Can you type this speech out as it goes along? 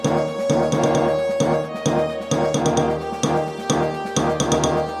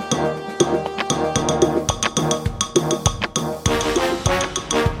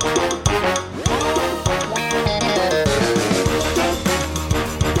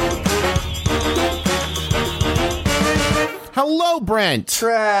Hello, Brent.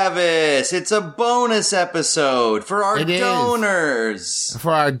 Travis, it's a bonus episode for our donors.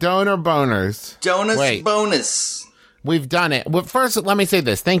 For our donor boners. Bonus. We've done it. Well, first, let me say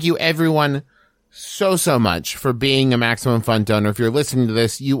this. Thank you, everyone, so much for being a Maximum Fun donor. If you're listening to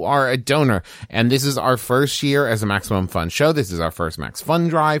this, you are a donor. And this is our first year as a Maximum Fun show. This is our first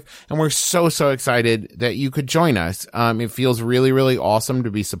MaxFunDrive. And we're so excited that you could join us. It feels really awesome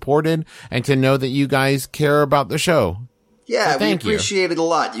to be supported and to know that you guys care about the show. Yeah, we appreciate it a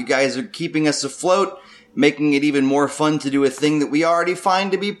lot. You guys are keeping us afloat, making it even more fun to do a thing that we already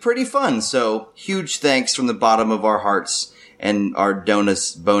find to be pretty fun. So, huge thanks from the bottom of our hearts and our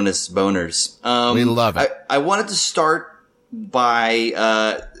bonus boners. We love it. I wanted to start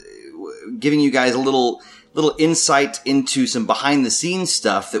by giving you guys a little insight into some behind-the-scenes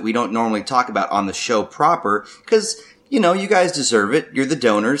stuff that we don't normally talk about on the show proper, because, you guys deserve it. You're the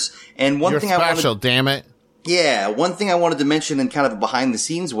donors. And You're special, damn it. Yeah, one thing I wanted to mention in kind of a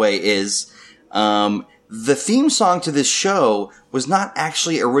behind-the-scenes way is the theme song to this show was not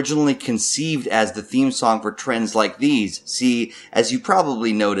actually originally conceived as the theme song for Trends Like These. See, as you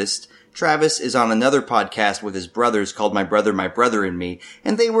probably noticed, Travis is on another podcast with his brothers called My Brother and Me,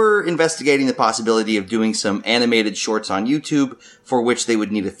 and they were investigating the possibility of doing some animated shorts on YouTube for which they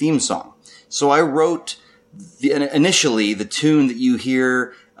would need a theme song. So I wrote initially the tune that you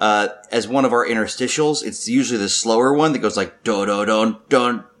hear as one of our interstitials. It's usually the slower one that goes like do do don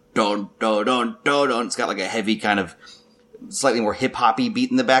don don don don don. It's got like a heavy kind of slightly more hip hoppy beat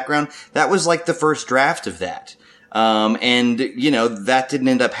in the background. That was like the first draft of that. And that didn't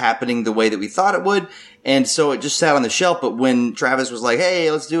end up happening the way that we thought it would. And so it just sat on the shelf. But when Travis was like, "Hey,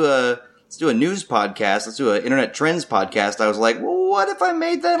 let's do a news podcast. Let's do an internet trends podcast," I was like, well, what if I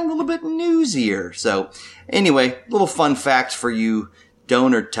made that a little bit newsier? So anyway, little fun fact for you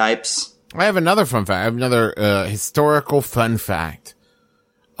donor types. I have another fun fact. I have another historical fun fact,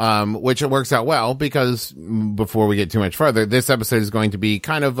 which it works out well because before we get too much further, this episode is going to be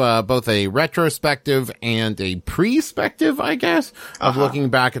kind of both a retrospective and a prospective, I guess, of looking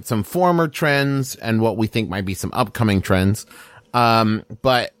back at some former trends and what we think might be some upcoming trends.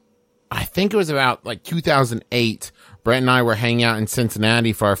 But I think it was about like 2008. Brent and I were hanging out in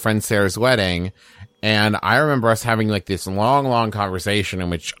Cincinnati for our friend Sarah's wedding. And I remember us having like this long conversation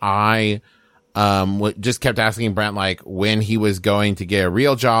in which I just kept asking Brent like when he was going to get a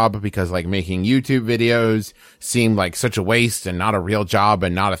real job, because like making YouTube videos seemed like such a waste and not a real job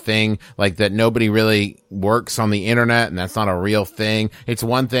and not a thing, like that nobody really works on the internet and that's not a real thing. It's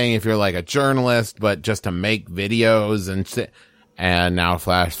one thing if you're like a journalist, but just to make videos and now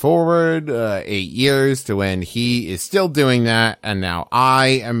flash forward 8 years to when he is still doing that, and now I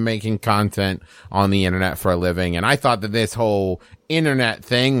am making content on the internet for a living, and I thought that this whole internet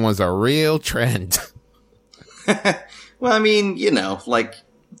thing was a real trend. Well, I mean,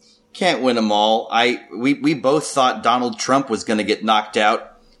 can't win them all. We both thought Donald Trump was going to get knocked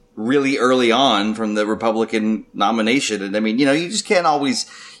out really early on from the Republican nomination, and I mean, you just can't always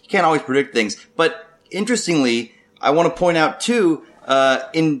predict things. But interestingly, I want to point out, too,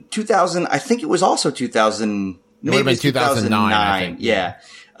 in 2000, I think it was also 2000, maybe 2009. Yeah.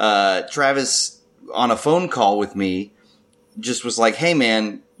 Travis, on a phone call with me, just was like, hey,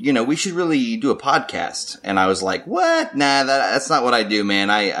 man, we should really do a podcast. And I was like, what? Nah, that's not what I do, man.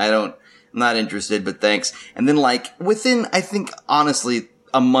 I'm not interested, but thanks. And then, like, within, I think, honestly,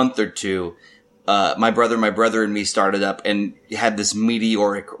 a month or two, my brother and me started up and had this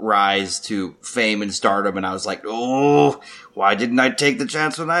meteoric rise to fame and stardom. And I was like, oh, why didn't I take the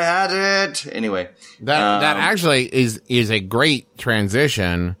chance when I had it? Anyway. That actually is a great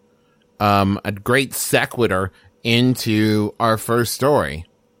transition, a great sequitur into our first story.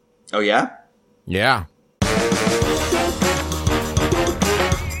 Oh, yeah? Yeah.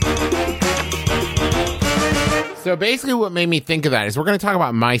 So basically what made me think of that is we're going to talk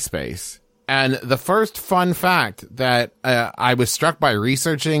about MySpace. And the first fun fact that I was struck by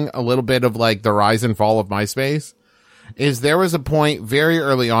researching a little bit of like the rise and fall of MySpace is there was a point very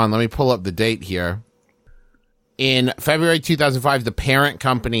early on. Let me pull up the date here. In February 2005, the parent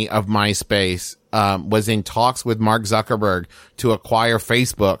company of MySpace was in talks with Mark Zuckerberg to acquire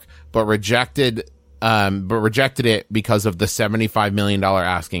Facebook, but rejected it because of the $75 million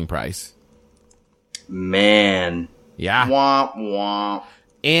asking price. Man. Yeah. Womp womp.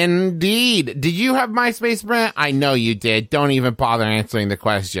 Indeed. Did you have MySpace, Brent? I know you did. Don't even bother answering the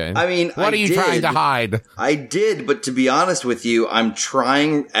question. I mean, what are you trying to hide? I did, but to be honest with you, I'm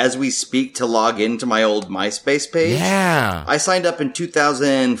trying, as we speak, to log into my old MySpace page. Yeah. I signed up in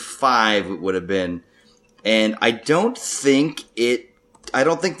 2005, it would have been. And I don't think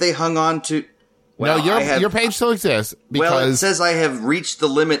they hung on to... Well, no, your page still exists because well, it says I have reached the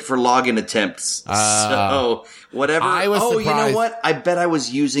limit for login attempts. So whatever. I was surprised. You know what? I bet I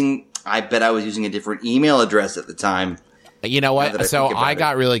was using a different email address at the time. You know what? So I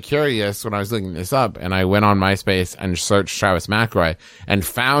got really curious when I was looking this up, and I went on MySpace and searched Travis McElroy and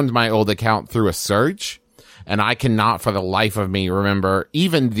found my old account through a search. And I cannot for the life of me remember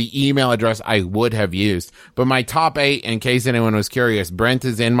even the email address I would have used. But my top 8, in case anyone was curious, Brent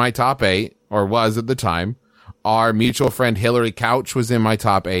is in my top 8, or was at the time. Our mutual friend Hillary Couch was in my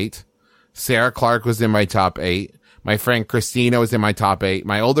top 8. Sarah Clark was in my top 8. My friend Christina was in my top 8.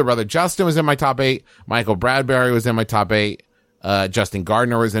 My older brother Justin was in my top 8. Michael Bradbury was in my top 8. Justin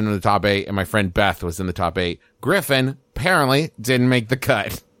Gardner was in the top 8. And my friend Beth was in the top 8. Griffin apparently didn't make the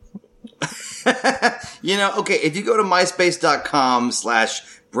cut. Okay, if you go to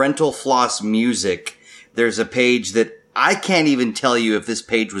myspace.com/BrentalFlossMusic, there's a page that I can't even tell you if this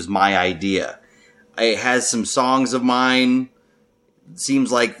page was my idea. It has some songs of mine. It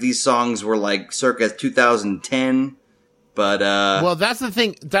seems like these songs were like circa 2010, but well, that's the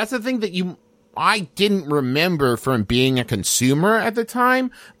thing that I didn't remember from being a consumer at the time,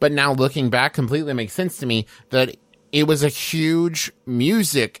 but now looking back completely makes sense to me that it was a huge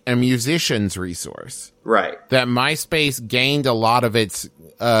music and musicians resource. Right. That MySpace gained a lot of its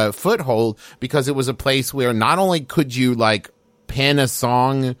foothold because it was a place where not only could you like pin a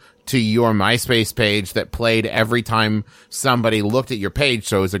song to your MySpace page that played every time somebody looked at your page,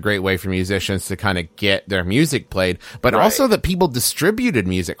 so it was a great way for musicians to kind of get their music played, but also that people distributed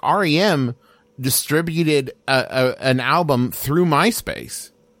music. REM distributed an album through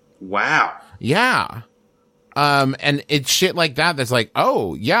MySpace. Wow. Yeah. And it's shit like that that's like,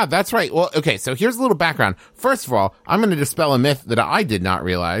 oh, yeah, that's right. Well, okay, so here's a little background. First of all, I'm going to dispel a myth that I did not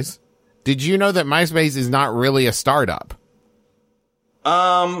realize. Did you know that MySpace is not really a startup?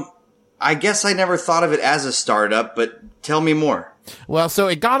 I guess I never thought of it as a startup, but tell me more. Well, so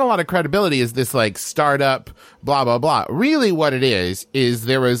it got a lot of credibility as this like startup, blah, blah, blah. Really what it is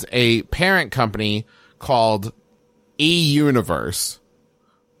there was a parent company called eUniverse.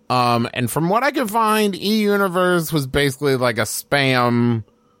 And from what I could find, eUniverse was basically like a spam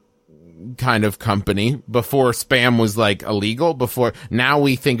kind of company before spam was like illegal. Now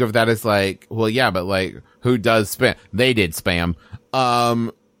we think of that as like, well, yeah, but like who does spam? They did spam.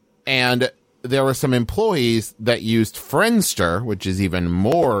 And there were some employees that used Friendster, which is even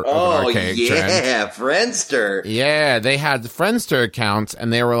more of an archaic trend. Yeah, Friendster. Yeah, they had Friendster accounts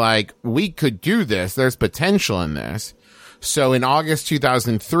and they were like, we could do this. There's potential in this. So in August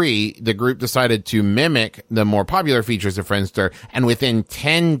 2003, the group decided to mimic the more popular features of Friendster, and within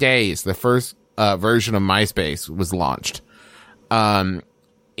 10 days, the first version of MySpace was launched.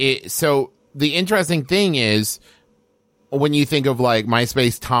 So the interesting thing is, when you think of like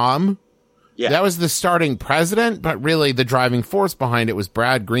MySpace Tom, that was the starting president, but really the driving force behind it was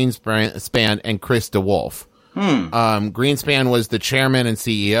Brad Greenspan and Chris DeWolf. Greenspan was the chairman and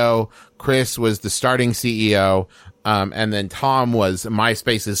CEO. Chris was the starting CEO. And then Tom was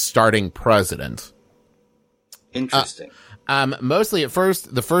MySpace's starting president. Interesting. Mostly at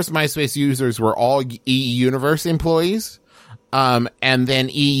first, the first MySpace users were all eUniverse employees. And then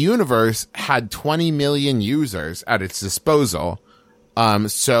eUniverse had 20 million users at its disposal.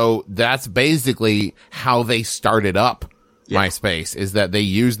 So that's basically how they started up MySpace, is that they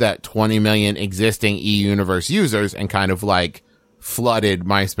used that 20 million existing eUniverse users and kind of like flooded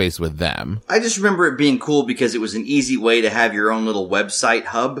MySpace with them. I just remember it being cool because it was an easy way to have your own little website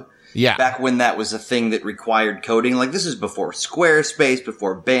hub. Yeah. Back when that was a thing that required coding. Like, this is before Squarespace,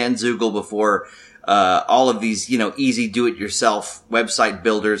 before Bandzoogle, before all of these, easy do-it-yourself website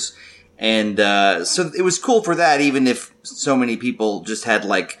builders. And so it was cool for that, even if so many people just had,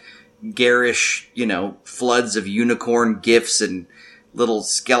 like, garish, floods of unicorn GIFs and little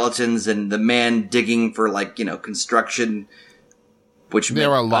skeletons and the man digging for, like, construction, which there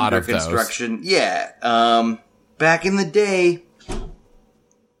were a lot of construction. Those. Yeah. Back in the day.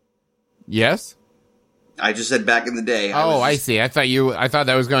 Yes? I just said back in the day. I see. I thought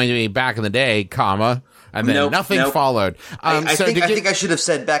that was going to be back in the day, comma, and then nothing followed. I think I should have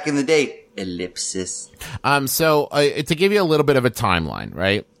said back in the day, ellipsis. So to give you a little bit of a timeline,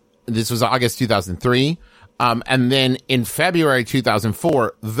 right? This was August 2003. And then in February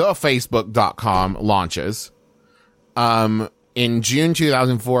 2004, thefacebook.com launches. In June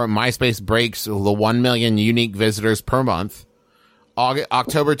 2004, MySpace breaks the 1 million unique visitors per month.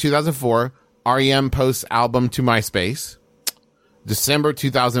 October 2004, REM posts album to MySpace. December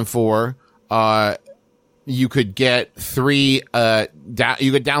 2004, you could get you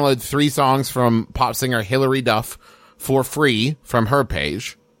could download 3 songs from pop singer Hilary Duff for free from her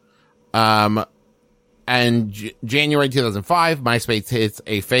page. And January 2005, MySpace hits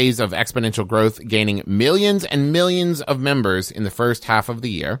a phase of exponential growth, gaining millions and millions of members in the first half of the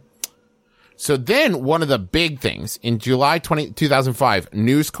year. So then one of the big things in July 2005,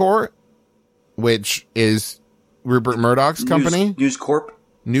 News Corp, which is Rupert Murdoch's company. News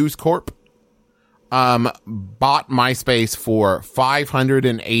Corp, bought MySpace for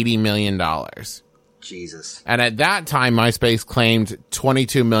 $580 million. Jesus. And at that time, MySpace claimed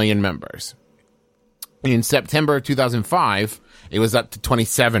 22 million members. In September of 2005, it was up to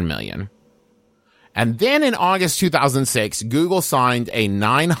 27 million. And then in August 2006, Google signed a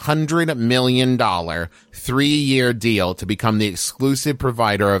 $900 million 3-year deal to become the exclusive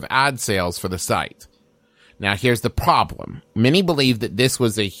provider of ad sales for the site. Now, here's the problem. Many believe that this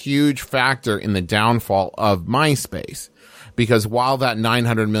was a huge factor in the downfall of MySpace, because while that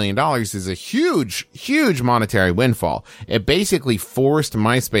 $900 million is a huge, huge monetary windfall, it basically forced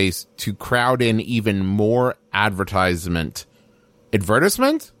MySpace to crowd in even more advertisement?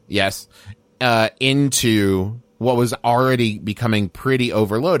 Yes. Into what was already becoming pretty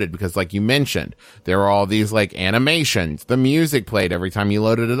overloaded, because like you mentioned, there were all these like animations, the music played every time you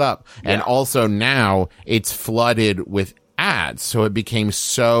loaded it up. Yeah. And also now it's flooded with ads. So it became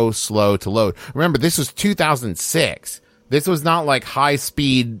so slow to load. Remember, this was 2006. This was not like high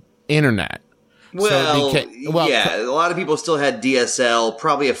speed internet. Well, yeah, a lot of people still had DSL.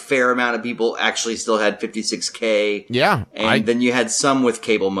 Probably a fair amount of people actually still had 56K. Yeah. And then you had some with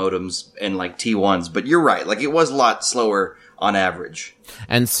cable modems and like T1s. But you're right. Like, it was a lot slower on average.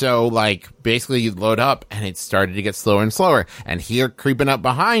 And so, like, basically you'd load up and it started to get slower and slower. And here, creeping up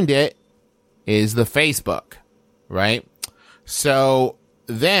behind it, is the Facebook, right? So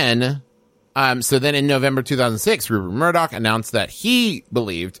then in November 2006, Rupert Murdoch announced that he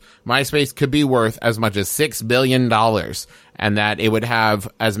believed MySpace could be worth as much as $6 billion and that it would have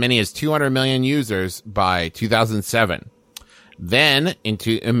as many as 200 million users by 2007. Then,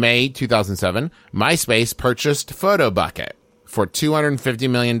 in May 2007, MySpace purchased PhotoBucket for $250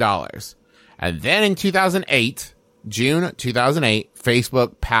 million. And then in June 2008,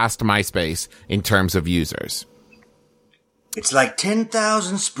 Facebook passed MySpace in terms of users. It's like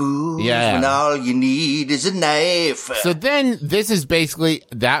 10,000 spoons when all you need is a knife. So then this is basically,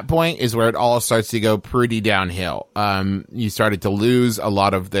 that point is where it all starts to go pretty downhill. You started to lose a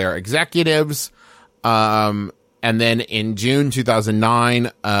lot of their executives. And then in June 2009,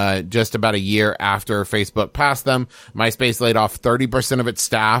 just about a year after Facebook passed them, MySpace laid off 30% of its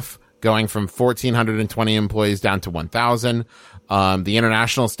staff, going from 1,420 employees down to 1,000. The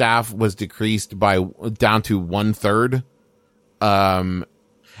international staff was decreased down to 1/3.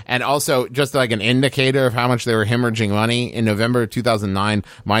 And also, just like an indicator of how much they were hemorrhaging money, in November 2009,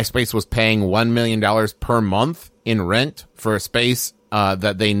 MySpace was paying $1 million per month in rent for a space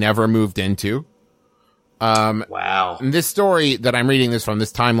that they never moved into. Wow. And this story that I'm reading this from,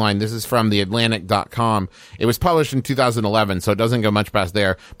 this timeline, this is from theatlantic.com. It was published in 2011, so it doesn't go much past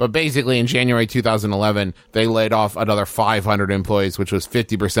there. But basically, in January 2011, they laid off another 500 employees, which was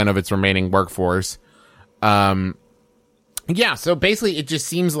 50% of its remaining workforce. Yeah, so basically it just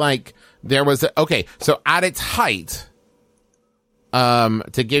seems like there was so at its height,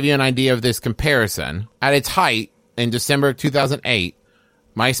 to give you an idea of this comparison, at its height in December of 2008,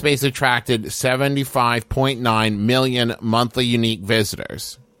 MySpace attracted 75.9 million monthly unique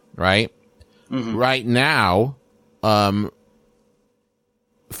visitors, right? Mm-hmm. Right now,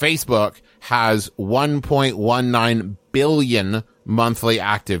 Facebook has 1.19 billion monthly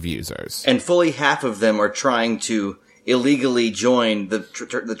active users. And fully half of them are trying to illegally join the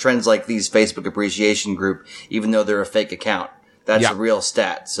trends like these Facebook appreciation group, even though they're a fake account. That's a real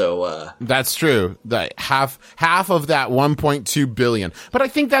stat. So, that's true. Half of that 1.2 billion. But I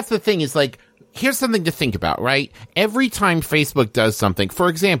think that's the thing is like, here's something to think about, right? Every time Facebook does something, for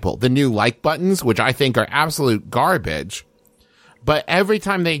example, the new like buttons, which I think are absolute garbage, but every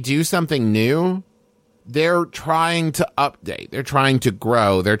time they do something new, they're trying to update. They're trying to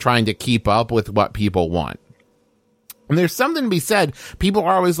grow. They're trying to keep up with what people want. And there's something to be said. People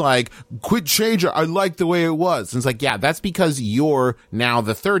are always like, quit changing. I like the way it was. And it's like, yeah, that's because you're now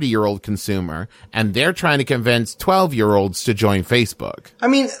the 30-year-old consumer and they're trying to convince 12-year-olds to join Facebook. I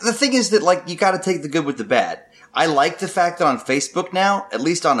mean, the thing is that, like, you gotta take the good with the bad. I like the fact that on Facebook now, at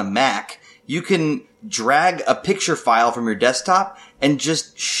least on a Mac, you can drag a picture file from your desktop and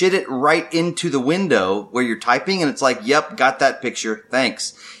just shit it right into the window where you're typing and it's like, yep, got that picture.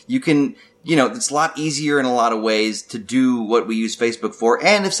 Thanks. You can, it's a lot easier in a lot of ways to do what we use Facebook for.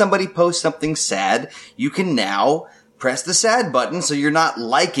 And if somebody posts something sad, you can now press the sad button so you're not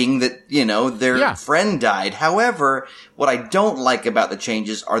liking that, their friend died. However, what I don't like about the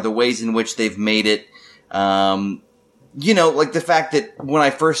changes are the ways in which they've made it Like the fact that when I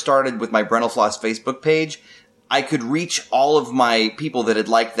first started with my Brental Floss Facebook page, I could reach all of my people that had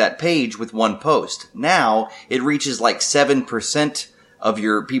liked that page with one post. Now, it reaches like 7% of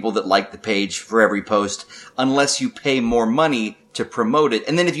your people that like the page for every post, unless you pay more money to promote it.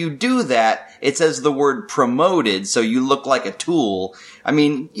 And then if you do that, it says the word promoted, so you look like a tool. I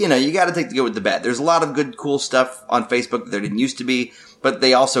mean, you gotta take the good with the bad. There's a lot of good, cool stuff on Facebook that there didn't used to be, but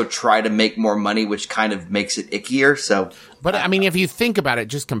they also try to make more money, which kind of makes it ickier, so. But, I mean, if you think about it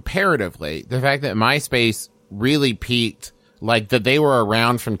just comparatively, the fact that MySpace really peaked, like that they were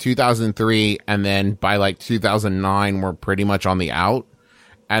around from 2003 and then by like 2009 were pretty much on the out.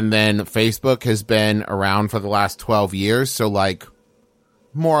 And then Facebook has been around for the last 12 years. So like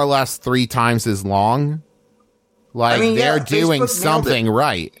more or less 3 times as long. Like they're doing something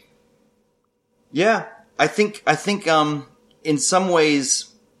right. Yeah. I think, in some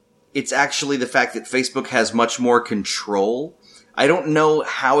ways it's actually the fact that Facebook has much more control. I don't know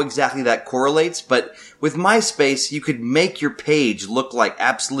how exactly that correlates, but with MySpace, you could make your page look like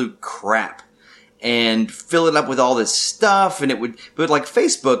absolute crap and fill it up with all this stuff, but like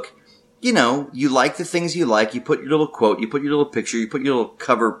Facebook, you like the things you like, you put your little quote, you put your little picture, you put your little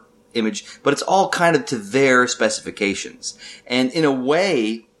cover image, but it's all kind of to their specifications. And in a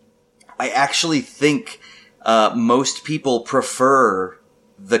way, I actually think, most people prefer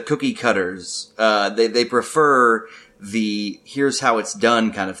the cookie cutters. They prefer the here's how it's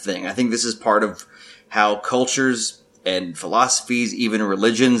done kind of thing. I think this is part of how cultures and philosophies, even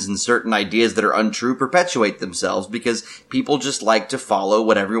religions and certain ideas that are untrue perpetuate themselves because people just like to follow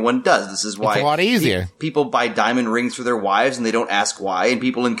what everyone does. This is why it's a lot easier. People buy diamond rings for their wives and they don't ask why. And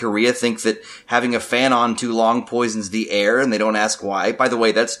people in Korea think that having a fan on too long poisons the air and they don't ask why. By the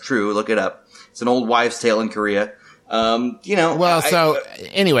way, that's true. Look it up. It's an old wives' tale in Korea. Anyways,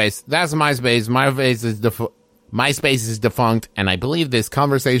 that's MySpace. MySpace is defunct, and I believe this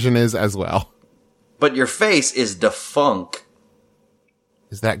conversation is as well. But your face is defunct.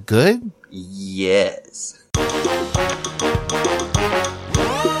 Is that good? Yes.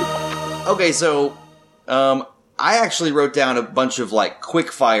 Okay, so, I actually wrote down a bunch of, like,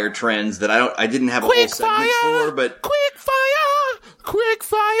 quick fire trends that I didn't have a whole segment for, but... Quick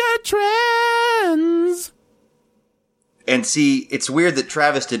fire trends! And see, it's weird that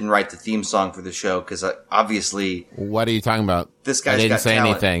Travis didn't write the theme song for the show, because obviously... What are you talking about? This guy's got talent. I didn't say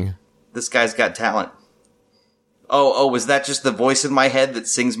anything. This guy's got talent. Oh, was that just the voice in my head that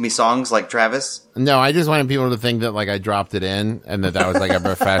sings me songs like Travis? No, I just wanted people to think that, like, I dropped it in, and that was, like, a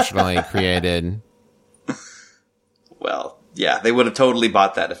professionally created... Well, yeah, they would have totally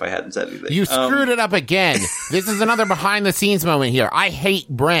bought that if I hadn't said anything. You screwed it up again. This is another behind-the-scenes moment here. I hate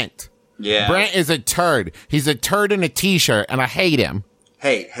Brent. Yeah. Brent is a turd. He's a turd in a t-shirt, and I hate him.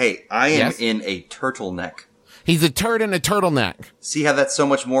 Hey, I am in a turtleneck. He's a turd in a turtleneck. See how that's so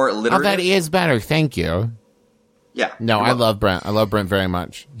much more alliterative? Oh, that is better. Thank you. Yeah. No, I love Brent. I love Brent very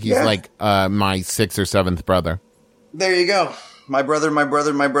much. He's like my 6th or 7th brother. There you go. My brother, and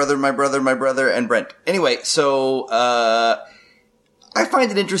Brent. Anyway, so I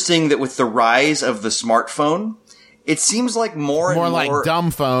find it interesting that with the rise of the smartphone, it seems like more like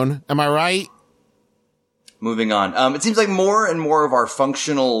dumb phone. Am I right? Moving on. It seems like more and more of our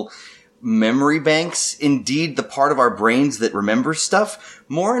functional memory banks, indeed the part of our brains that remembers stuff,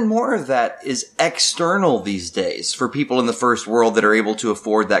 more and more of that is external these days for people in the first world that are able to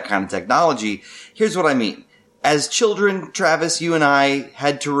afford that kind of technology. Here's what I mean. As children, Travis, you and I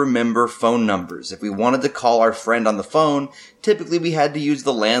had to remember phone numbers. If we wanted to call our friend on the phone, typically we had to use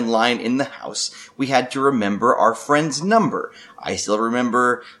the landline in the house. We had to remember our friend's number. I still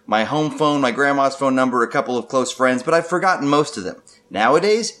remember my home phone, my grandma's phone number, a couple of close friends, but I've forgotten most of them.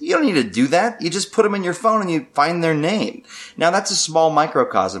 Nowadays, you don't need to do that. You just put them in your phone and you find their name. Now, that's a small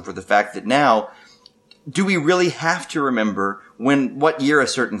microcosm for the fact that now, do we really have to remember what year a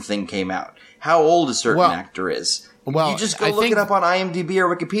certain thing came out? How old a certain actor is? Well, you just go look it up on IMDb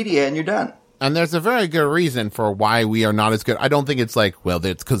or Wikipedia and you're done. And there's a very good reason for why we are not as good. I don't think it's like, well,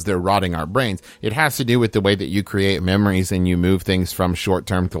 it's because they're rotting our brains. It has to do with the way that you create memories and you move things from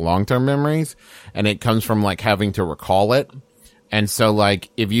short-term to long-term memories. And it comes from like having to recall it. And so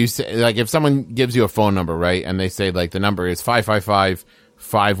like if you say, like if someone gives you a phone number, right? And they say like the number is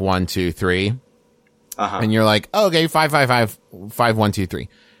 555-5123. And you're like, oh, okay, 555-5123.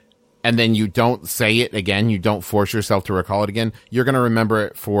 And then you don't say it again, you don't force yourself to recall it again, you're going to remember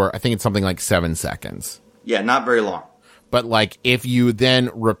it for, I think it's something like 7 seconds. Yeah, not very long. But like, if you then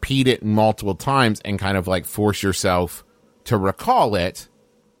repeat it multiple times and kind of like force yourself to recall it,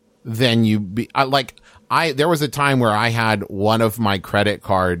 then there was a time where I had one of my credit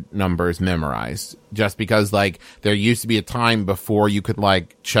card numbers memorized just because like there used to be a time before you could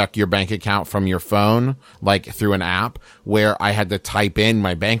like check your bank account from your phone, like through an app where I had to type in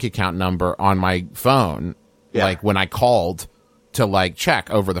my bank account number on my phone, like when I called to like check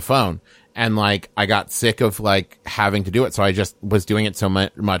over the phone. And like, I got sick of like having to do it. So I just was doing it so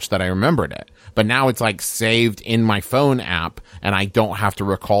much that I remembered it. But now it's like saved in my phone app and I don't have to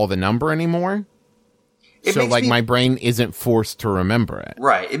recall the number anymore. So like my brain isn't forced to remember it.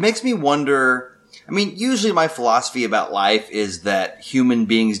 Right. It makes me wonder. I mean, usually my philosophy about life is that human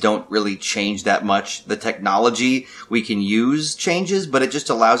beings don't really change that much. The technology we can use changes, but it just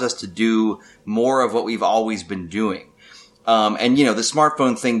allows us to do more of what we've always been doing. And you know, the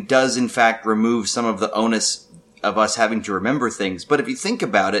smartphone thing does in fact remove some of the onus of us having to remember things. But if you think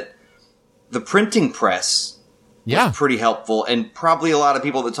about it, the printing press was pretty helpful. And probably a lot of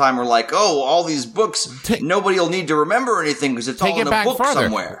people at the time were like, oh, all these books, nobody will need to remember anything because it's all in a book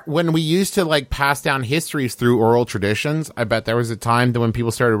somewhere. When we used to like pass down histories through oral traditions, I bet there was a time that when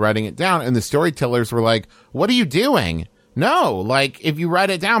people started writing it down and the storytellers were like, what are you doing? No, like, if you write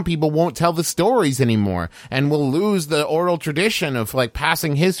it down, people won't tell the stories anymore, and we'll lose the oral tradition of, like,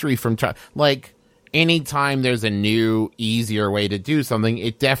 passing history from, like, anytime there's a new, easier way to do something,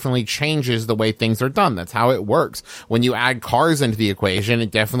 it definitely changes the way things are done. That's how it works. When you add cars into the equation,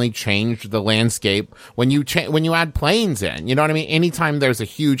 it definitely changed the landscape. When you add planes in, you know what I mean? Anytime there's a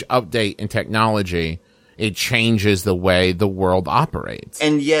huge update in technology, it changes the way the world operates.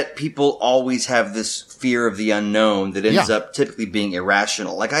 And yet people always have this fear of the unknown that ends up typically being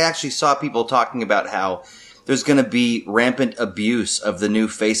irrational. Like, I actually saw people talking about how there's going to be rampant abuse of the new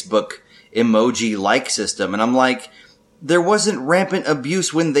Facebook emoji like system. And I'm like, there wasn't rampant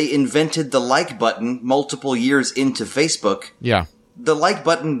abuse when they invented the like button multiple years into Facebook. Yeah. The like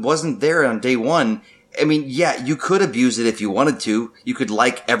button wasn't there on day one. I mean, yeah, you could abuse it if you wanted to. You could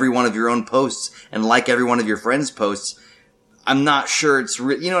like every one of your own posts and like every one of your friends' posts. I'm not sure it's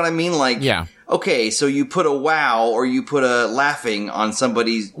you know what I mean? Like, okay, so you put a wow or you put a laughing on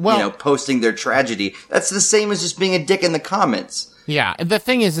somebody's, you know, posting their tragedy. That's the same as just being a dick in the comments. Yeah. The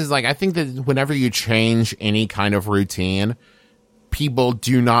thing is like, I think that whenever you change any kind of routine, people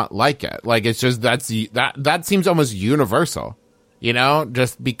do not like it. Like, it's just, that seems almost universal. You know,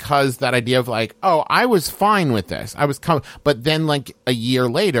 just because that idea of like, oh, I was fine with this. But then like a year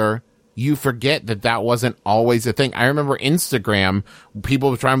later, you forget that wasn't always a thing. I remember Instagram,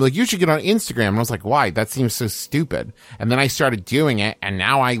 people were trying to be like, you should get on Instagram. And I was like, why? That seems so stupid. And then I started doing it and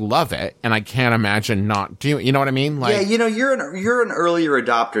now I love it. And I can't imagine not doing it. You know what I mean? Like, yeah, you know, you're an earlier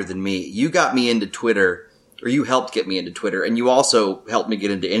adopter than me. You got me into Twitter, or you helped get me into Twitter, and you also helped me get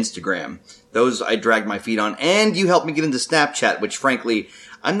into Instagram. Those I dragged my feet on. And you helped me get into Snapchat, which frankly,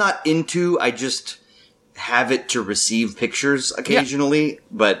 I'm not into. I just have it to receive pictures occasionally. Yeah.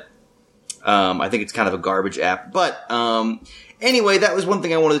 But I think it's kind of a garbage app. But anyway, that was one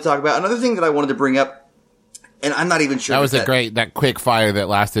thing I wanted to talk about. Another thing that I wanted to bring up, and I'm not even sure. That was that quick fire that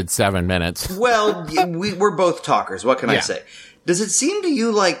lasted 7 minutes. Well, we're both talkers. What can I say? Does it seem to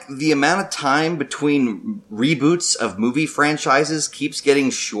you like the amount of time between reboots of movie franchises keeps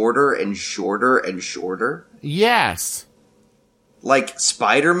getting shorter and shorter and shorter? Yes. Like,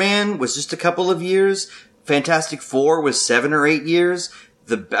 Spider-Man was just a couple of years. Fantastic Four was 7 or 8 years.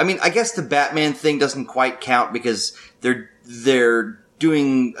 I guess the Batman thing doesn't quite count because they're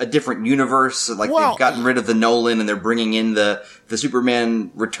doing a different universe. Like, they've gotten rid of the Nolan and they're bringing in the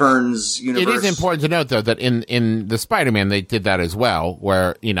Superman Returns universe. It is important to note, though, that in the Spider-Man, they did that as well,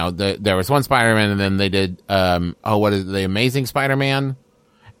 where, you know, there was one Spider-Man and then they did, the Amazing Spider-Man?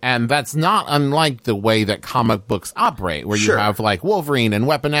 And that's not unlike the way that comic books operate, where you have, like, Wolverine and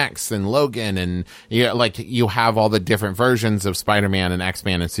Weapon X and Logan and, you have all the different versions of Spider-Man and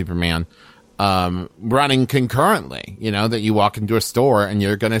X-Man and Superman running concurrently, you know, that you walk into a store and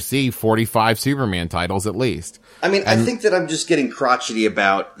you're going to see 45 Superman titles at least. I mean, I think that I'm just getting crotchety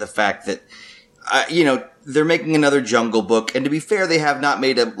about the fact that, they're making another Jungle Book. And to be fair, they have not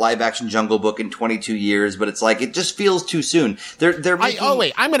made a live action Jungle Book in 22 years, but it's like, it just feels too soon. They're making...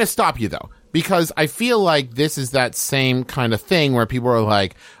 I'm going to stop you though, because I feel like this is that same kind of thing where people are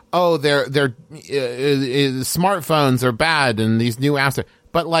like, oh, smartphones are bad and these new apps are...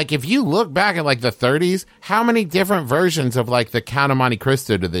 But, like, if you look back at, like, the 30s, how many different versions of, like, the Count of Monte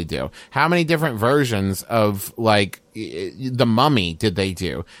Cristo did they do? How many different versions of, like, the Mummy did they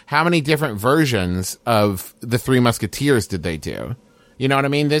do? How many different versions of the Three Musketeers did they do? You know what I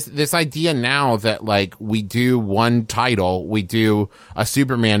mean? This idea now that like we do one title, we do a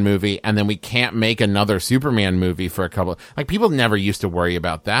Superman movie, and then we can't make another Superman movie for a couple. Like people never used to worry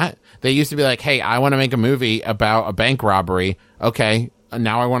about that. They used to be like, hey, I want to make a movie about a bank robbery. Okay.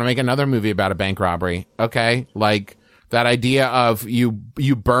 Now I want to make another movie about a bank robbery. Okay. Like that idea of you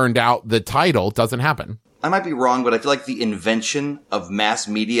burned out the title doesn't happen. I might be wrong, but I feel like the invention of mass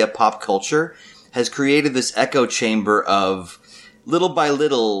media pop culture has created this echo chamber of little by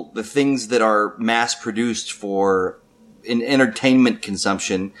little, the things that are mass produced for in entertainment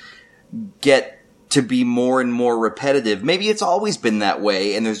consumption get to be more and more repetitive. Maybe it's always been that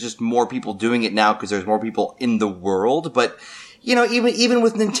way, and there's just more people doing it now because there's more people in the world. But, you know, even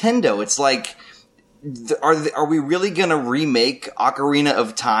with Nintendo, it's like, are we really gonna remake Ocarina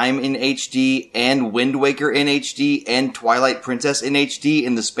of Time in HD and Wind Waker in HD and Twilight Princess in HD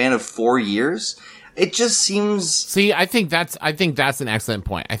in the span of 4 years? It just seems... See, I think that's an excellent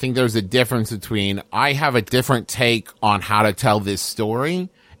point. I think there's a difference between I have a different take on how to tell this story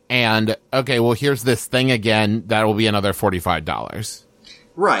and, okay, well, here's this thing again. That will be another $45.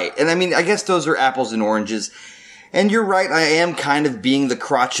 Right. And I mean, I guess those are apples and oranges. And you're right, I am kind of being the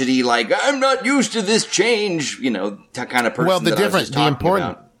crotchety, like, I'm not used to this change, you know, kind of person. Well,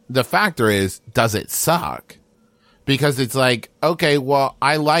 the factor is, does it suck? Because it's like, okay, well,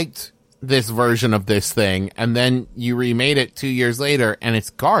 I liked this version of this thing, and then you remade it 2 years later, and it's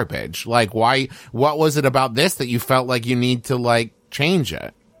garbage. Like, why? What was it about this that you felt like you need to, like, change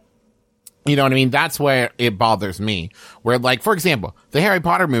it? You know what I mean? That's where it bothers me. Where, like, for example, the Harry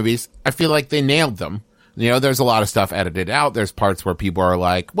Potter movies, I feel like they nailed them. You know, there's a lot of stuff edited out. There's parts where people are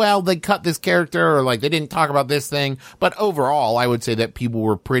like, well, they cut this character, or like, they didn't talk about this thing. But overall, I would say that people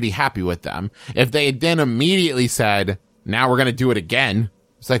were pretty happy with them. If they had then immediately said, now we're going to do it again,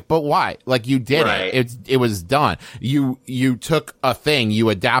 it's like, but why? Like, you did it. It was done. You took a thing, you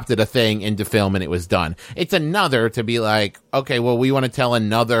adapted a thing into film, and it was done. It's another to be like, okay, well, we want to tell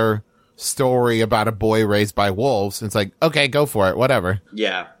another story about a boy raised by wolves. It's like, okay, go for it, whatever.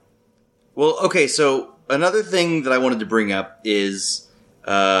 Yeah. Well, okay, so another thing that I wanted to bring up is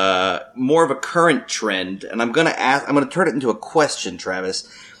more of a current trend, and I'm going to turn it into a question,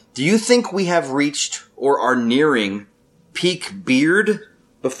 Travis. Do you think we have reached or are nearing peak beard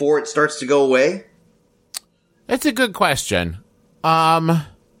before it starts to go away? It's a good question.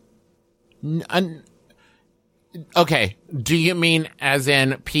 Okay, do you mean as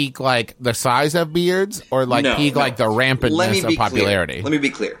in peak like the size of beards, or like peak like the rampantness of popularity? Let me be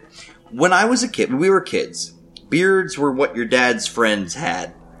clear. When I was a kid, when we were kids, beards were what your dad's friends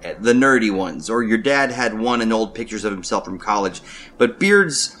had, the nerdy ones, or your dad had one in old pictures of himself from college. But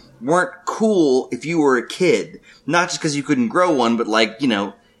beards weren't cool if you were a kid. Not just because you couldn't grow one, but like, you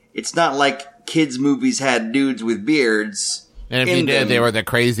know, it's not like kids' movies had dudes with beards. And if you did, they were the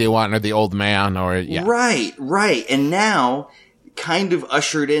crazy one or the old man or, yeah. Right. And now, kind of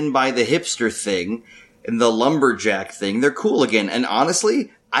ushered in by the hipster thing and the lumberjack thing, they're cool again. And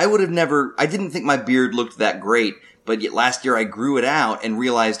honestly, I didn't think my beard looked that great, but yet last year I grew it out and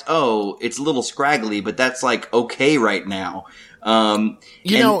realized, oh, it's a little scraggly, but that's like okay right now. My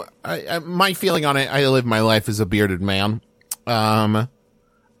feeling on it, I live my life as a bearded man.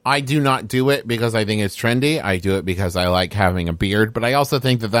 I do not do it because I think it's trendy. I do it because I like having a beard, but I also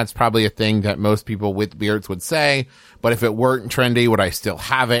think that that's probably a thing that most people with beards would say. But if it weren't trendy, would I still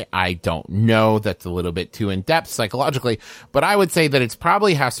have it? I don't know. That's a little bit too in-depth psychologically, but I would say that it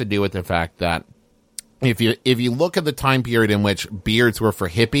probably has to do with the fact that if you look at the time period in which beards were for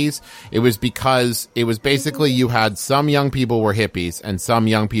hippies, it was because it was basically you had some young people were hippies and some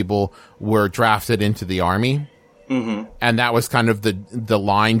young people were drafted into the army. Mm-hmm. And that was kind of the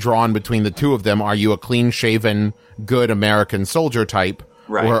line drawn between the two of them. Are you a clean-shaven, good American soldier type?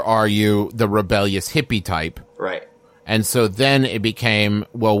 Right. Or are you the rebellious hippie type? Right. And so then it became,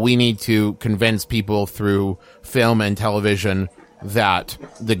 well, we need to convince people through film and television that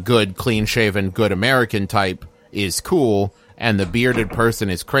the good, clean-shaven, good American type is cool, and the bearded person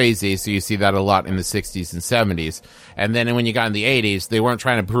is crazy. So you see that a lot in the 60s and 70s. And then when you got in the 80s, they weren't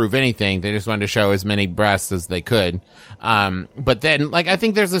trying to prove anything. They just wanted to show as many breasts as they could. But then, like, I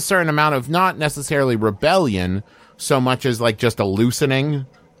think there's a certain amount of not necessarily rebellion so much as, like, just a loosening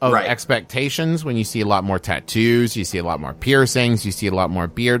of expectations when you see a lot more tattoos, you see a lot more piercings, you see a lot more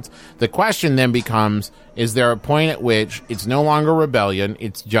beards. The question then becomes, is there a point at which it's no longer rebellion,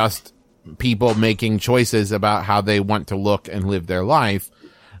 it's just people making choices about how they want to look and live their life?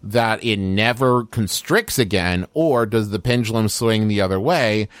 that it never constricts again, or does the pendulum swing the other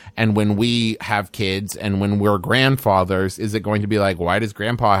way? And when we have kids and when we're grandfathers, is it going to be like, why does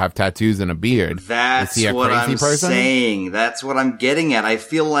grandpa have tattoos and a beard? That's is he a what crazy I'm person? saying. That's what I'm getting at. I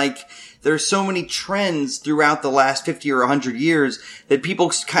feel like there's so many trends throughout the last 50 or 100 years that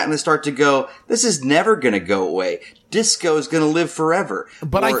people kind of start to go, this is never going to go away. Disco is going to live forever.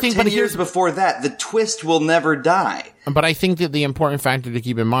 But I think 10 years before that, the twist will never die. But I think that the important factor to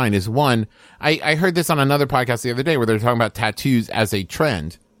keep in mind is, one, I heard this on another podcast the other day where they're talking about tattoos as a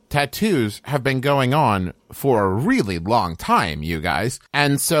trend. Tattoos have been going on for a really long time, you guys.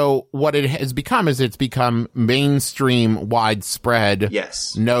 And so what it has become is it's become mainstream, widespread.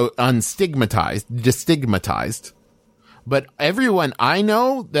 Yes. No, unstigmatized, destigmatized. But everyone I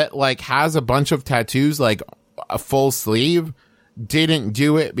know that like has a bunch of tattoos, like a full sleeve, didn't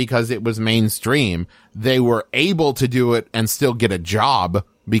do it because it was mainstream. They were able to do it and still get a job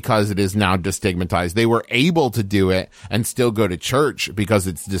because it is now destigmatized. They were able to do it and still go to church because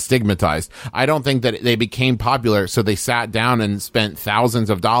it's destigmatized. I don't think that they became popular, so they sat down and spent thousands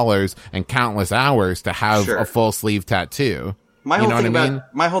of dollars and countless hours to have a full sleeve tattoo. My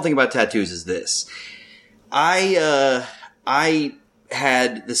whole thing about tattoos is this. I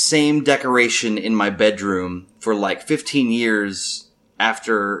had the same decoration in my bedroom for like 15 years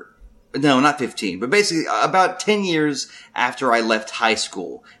after, no, not 15, but basically about 10 years after I left high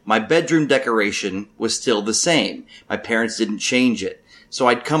school. My bedroom decoration was still the same. My parents didn't change it. So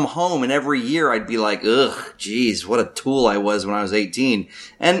I'd come home and every year I'd be like, ugh, geez, what a tool I was when I was 18.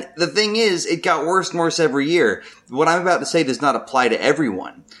 And the thing is, it got worse and worse every year. What I'm about to say does not apply to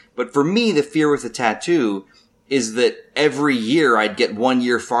everyone. But for me, the fear with a tattoo is that every year I'd get 1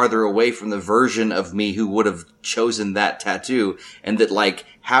 year farther away from the version of me who would have chosen that tattoo. And that, like,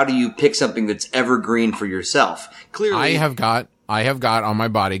 how do you pick something that's evergreen for yourself? Clearly, I have got on my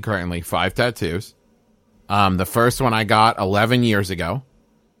body currently 5 tattoos. The first one I got 11 years ago.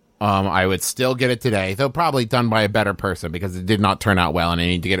 I would still get it today, though probably done by a better person because it did not turn out well and I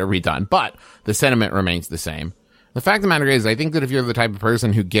need to get it redone. But the sentiment remains the same. The fact of the matter is, I think that if you're the type of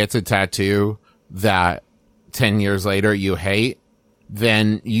person who gets a tattoo that 10 years later you hate,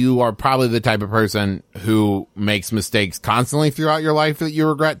 then you are probably the type of person who makes mistakes constantly throughout your life that you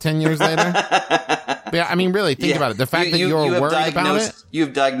regret 10 years later. Yeah, I mean, really, think about it. The fact that you're worried about it.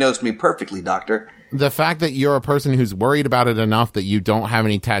 You've diagnosed me perfectly, doctor. The fact that you're a person who's worried about it enough that you don't have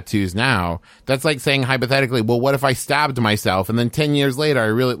any tattoos now, that's like saying hypothetically, well, what if I stabbed myself and then 10 years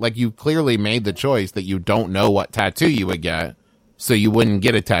later, you clearly made the choice that you don't know what tattoo you would get, so you wouldn't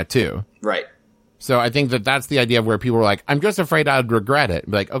get a tattoo. Right. So I think that that's the idea of where people are like, I'm just afraid I'd regret it.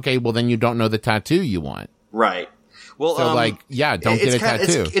 Like, okay, well, then you don't know the tattoo you want. Right. Well, so don't get a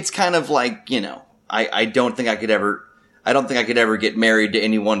tattoo. It's kind of like, I don't think I could ever get married to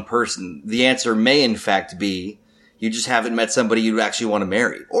any one person. The answer may in fact be you just haven't met somebody you actually want to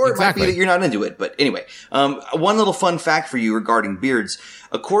marry. Or it might be that you're not into it. But anyway, one little fun fact for you regarding beards.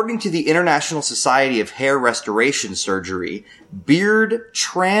 According to the International Society of Hair Restoration Surgery, beard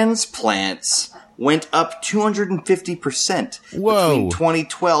transplants went up 250% between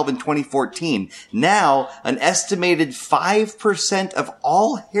 2012 and 2014. Now, an estimated 5% of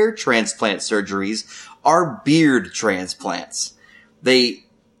all hair transplant surgeries are beard transplants. They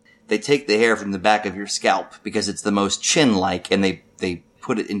take the hair from the back of your scalp because it's the most chin-like, and they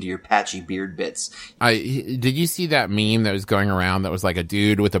put it into your patchy beard bits. Did you see that meme that was going around that was like a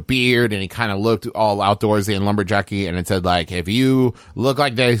dude with a beard and he kind of looked all outdoorsy and lumberjacky, and it said like, if you look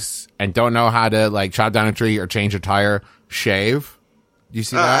like this and don't know how to like chop down a tree or change a tire, shave? Do you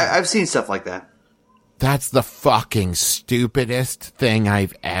see that? I've seen stuff like that. That's the fucking stupidest thing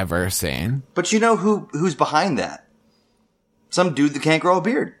I've ever seen. But you know who's behind that? Some dude that can't grow a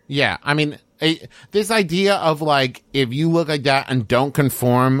beard. Yeah, I mean, this idea of like, if you look like that and don't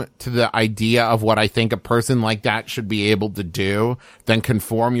conform to the idea of what I think a person like that should be able to do, then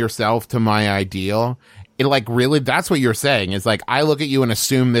conform yourself to my ideal. It like really, that's what you're saying. It's like, I look at you and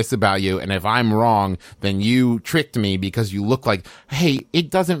assume this about you, and if I'm wrong, then you tricked me because you look like, hey, it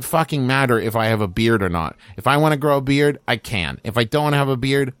doesn't fucking matter if I have a beard or not. If I want to grow a beard, I can. If I don't have a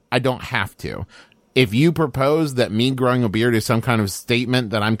beard, I don't have to. If you propose that me growing a beard is some kind of statement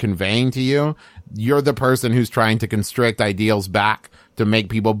that I'm conveying to you, you're the person who's trying to constrict ideals back to make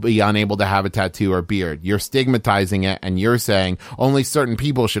people be unable to have a tattoo or beard. You're stigmatizing it, and you're saying only certain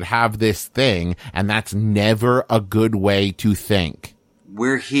people should have this thing, and that's never a good way to think.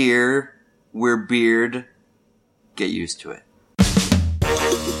 We're here. We're beard. Get used to it.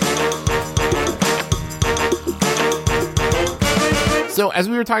 So as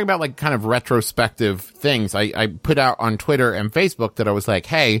we were talking about like kind of retrospective things, I put out on Twitter and Facebook that I was like,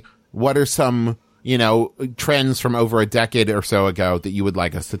 hey, what are some, trends from over a decade or so ago that you would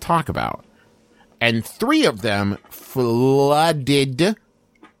like us to talk about? And 3 of them flooded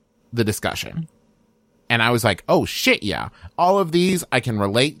the discussion. And I was like, oh shit, yeah. All of these I can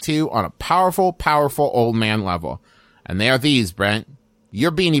relate to on a powerful, powerful old man level. And they are these, Brent.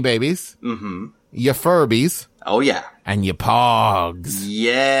 Your Beanie Babies. Mm-hmm. Your Furbys. Oh, yeah. And your Pogs.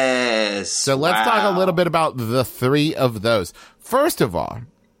 Yes. So let's talk a little bit about the 3 of those. First of all,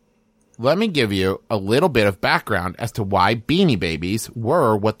 let me give you a little bit of background as to why Beanie Babies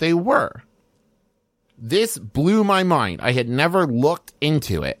were what they were. This blew my mind. I had never looked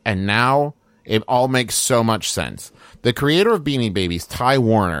into it, and now it all makes so much sense. The creator of Beanie Babies, Ty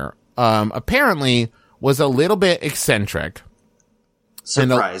Warner, apparently was a little bit eccentric.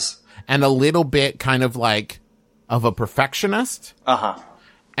 Surprise. And a little bit kind of like of a perfectionist. Uh-huh.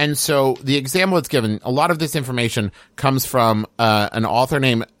 And so the example it's given, a lot of this information comes from an author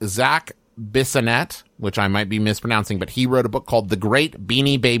named Zach Bissonette, which I might be mispronouncing, but he wrote a book called The Great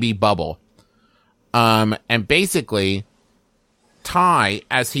Beanie Baby Bubble. And basically, Ty,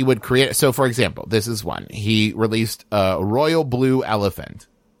 as he would create, so for example, this is one. He released a royal blue elephant.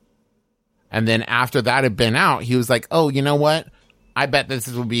 And then after that had been out, he was like, oh, you know what? I bet this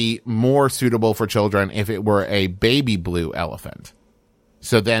would be more suitable for children if it were a baby blue elephant.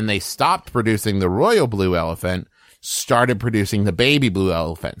 So then they stopped producing the royal blue elephant, started producing the baby blue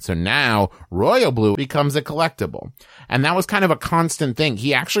elephant. So now royal blue becomes a collectible. And that was kind of a constant thing.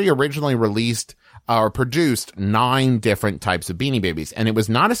 He actually originally released or produced 9 different types of Beanie Babies, and it was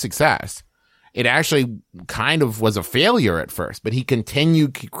not a success. It actually kind of was a failure at first, but he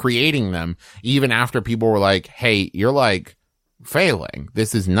continued creating them even after people were like, hey, you're like failing.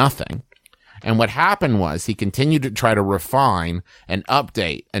 This is nothing. And what happened was he continued to try to refine and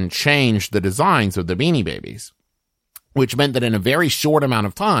update and change the designs of the Beanie Babies, which meant that in a very short amount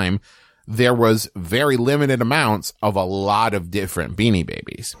of time, there was very limited amounts of a lot of different Beanie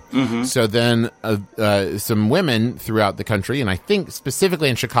Babies. Mm-hmm. So then some women throughout the country, and I think specifically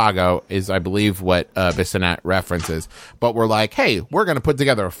in Chicago is, I believe, what Bissonette references, but were like, hey, we're going to put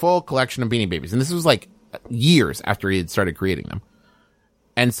together a full collection of Beanie Babies. And this was like years after he had started creating them.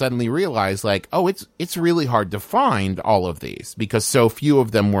 And suddenly realized, like, oh, it's really hard to find all of these because so few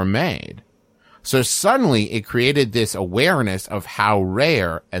of them were made. So suddenly it created this awareness of how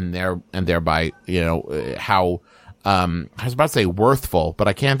rare and thereby, how, I was about to say worthful, but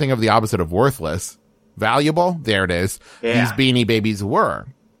I can't think of the opposite of worthless. Valuable? There it is. Yeah. These Beanie Babies were.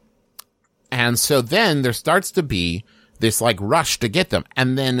 And so then there starts to be this like rush to get them.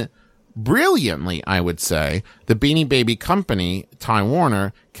 And then brilliantly, I would say, the Beanie Baby company, Time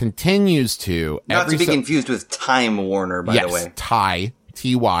Warner, continues to... Not to be confused with Time Warner, by the way. Yes, Ty,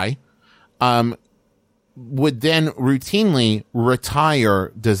 T-Y. Would then routinely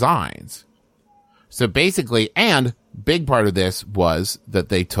retire designs. So basically, and big part of this was that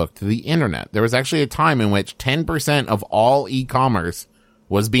they took to the internet. There was actually a time in which 10% of all e-commerce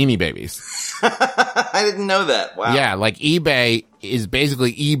was Beanie Babies. I didn't know that. Wow. Yeah, like eBay is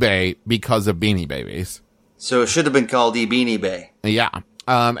basically eBay because of Beanie Babies. So it should have been called eBeanie Bay. Yeah.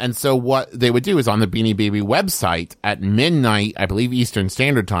 And so what they would do is on the Beanie Baby website at midnight, I believe Eastern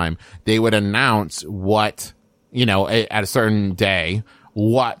Standard Time, they would announce what, at a certain day,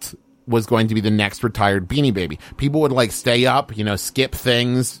 what was going to be the next retired Beanie Baby. People would like stay up, skip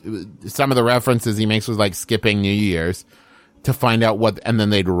things. Some of the references he makes was like skipping New Year's to find out what, and then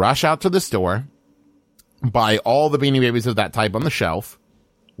they'd rush out to the store, buy all the Beanie Babies of that type on the shelf,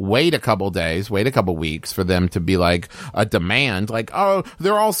 wait a couple days, wait a couple weeks for them to be like a demand, like, oh,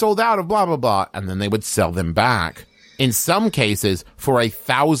 they're all sold out of blah, blah, blah. And then they would sell them back. In some cases for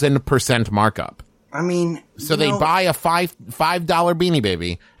 1,000% markup. I mean, so they buy a $5 Beanie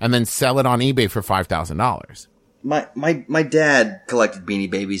Baby and then sell it on eBay for $5,000. My dad collected Beanie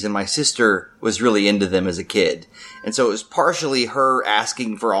Babies and my sister was really into them as a kid. And so it was partially her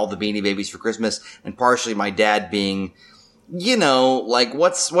asking for all the Beanie Babies for Christmas and partially my dad being, like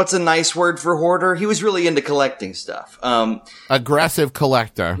what's a nice word for hoarder? He was really into collecting stuff. Aggressive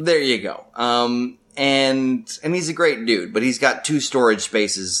collector. There you go. And he's a great dude, but he's got 2 storage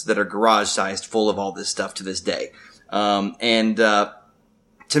spaces that are garage sized full of all this stuff to this day. To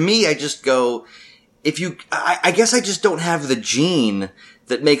me, I just go, I guess I just don't have the gene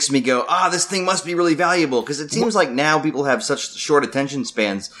that makes me go, this thing must be really valuable. Cause it seems like now people have such short attention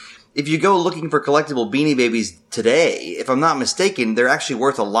spans. If you go looking for collectible Beanie Babies today, if I'm not mistaken, they're actually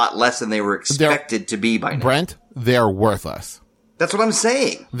worth a lot less than they were expected to be by now. Brent, they're worthless. That's what I'm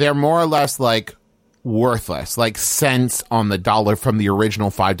saying. They're more or less like worthless, like cents on the dollar from the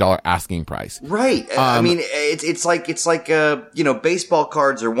original $5 asking price. Right. I mean, it's like baseball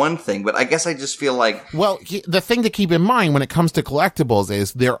cards are one thing, but I guess I just feel like, well, the thing to keep in mind when it comes to collectibles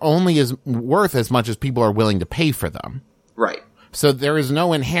is they're only worth as much as people are willing to pay for them. Right. So there is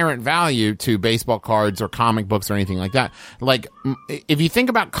no inherent value to baseball cards or comic books or anything like that. Like, if you think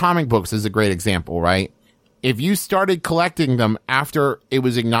about comic books as a great example, right? If you started collecting them after it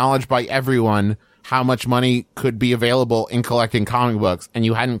was acknowledged by everyone how much money could be available in collecting comic books, and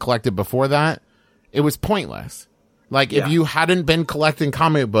you hadn't collected before that, it was pointless. Like, if you hadn't been collecting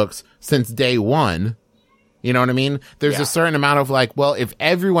comic books since day one, you know what I mean? There's a certain amount of like, well, if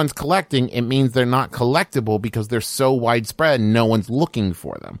everyone's collecting, it means they're not collectible because they're so widespread and no one's looking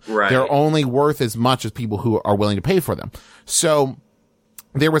for them. Right. They're only worth as much as people who are willing to pay for them. So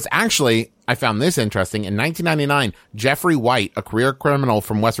there was actually, I found this interesting, in 1999, Jeffrey White, a career criminal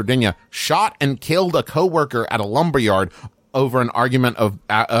from West Virginia, shot and killed a coworker at a lumberyard over an argument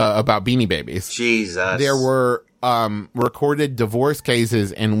about Beanie Babies. Jesus. There were recorded divorce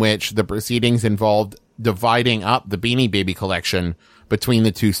cases in which the proceedings involved dividing up the Beanie Baby collection between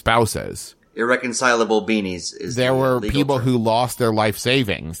the two spouses. Irreconcilable beanies. There were people who lost their life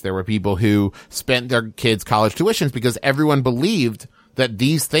savings. There were people who spent their kids' college tuitions because everyone believed that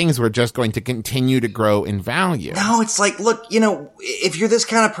these things were just going to continue to grow in value. No, it's like, look, if you're this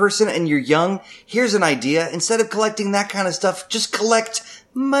kind of person and you're young, here's an idea. Instead of collecting that kind of stuff, just collect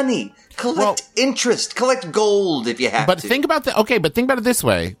money. Collect interest. Collect gold if you have to. But think about it this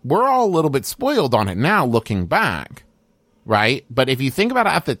way. We're all a little bit spoiled on it now looking back, right? But if you think about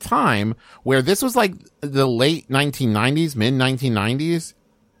it at the time, where this was like the late 1990s, mid 1990s,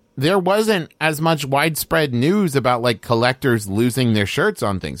 there wasn't as much widespread news about like collectors losing their shirts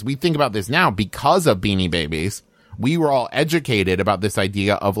on things. We think about this now because of Beanie Babies. We were all educated about this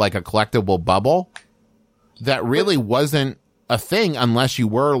idea of like a collectible bubble that really wasn't a thing unless you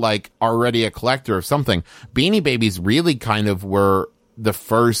were like already a collector of something. Beanie Babies really kind of were the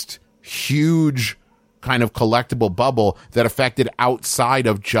first huge kind of collectible bubble that affected outside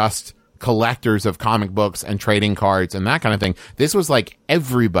of just collectors of comic books and trading cards and that kind of thing. This was like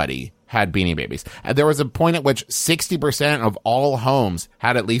everybody had Beanie Babies. And there was a point at which 60% of all homes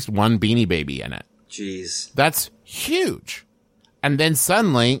had at least one Beanie Baby in it. Jeez. That's huge. And then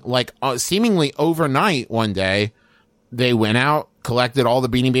suddenly, like seemingly overnight one day, they went out, collected all the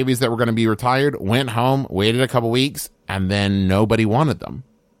Beanie Babies that were going to be retired, went home, waited a couple weeks, and then nobody wanted them.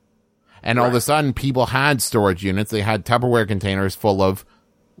 And all of a sudden, people had storage units. They had Tupperware containers full of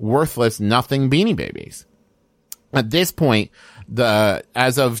worthless nothing Beanie Babies. At this point,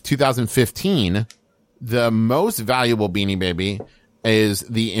 as of 2015, the most valuable Beanie Baby is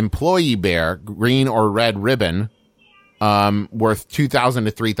the Employee Bear, green or red ribbon, worth $2,000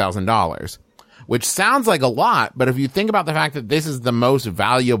 to $3,000. Which sounds like a lot, but if you think about the fact that this is the most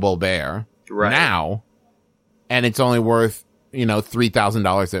valuable bear now, and it's only worth,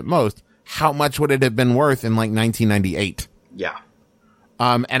 $3,000 at most, how much would it have been worth in like 1998? Yeah.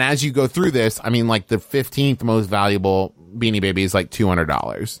 And as you go through this, I mean, like the 15th most valuable Beanie Baby is like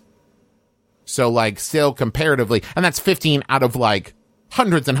 $200. So like still comparatively, and that's 15 out of like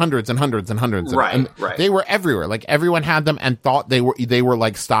hundreds and hundreds and hundreds and hundreds. Right. They were everywhere. Like everyone had them and thought they were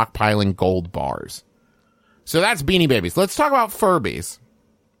like stockpiling gold bars. So that's Beanie Babies. Let's talk about Furbys.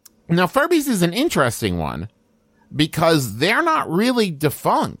 Now, Furbys is an interesting one because they're not really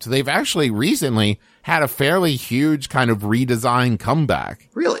defunct. They've actually recently had a fairly huge kind of redesign comeback.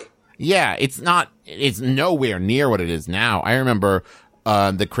 Really? Yeah, it's nowhere near what it is now. I remember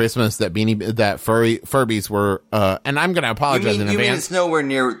the Christmas that Furbys were, and I'm going to apologize in advance. You mean it's nowhere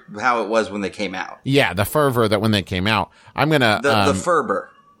near how it was when they came out? Yeah, the fervor that when they came out. The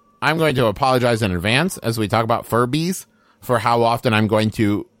fervor. I'm going to apologize in advance as we talk about Furbys for how often I'm going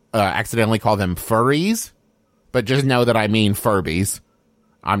to accidentally call them furries, but just know that I mean Furbys.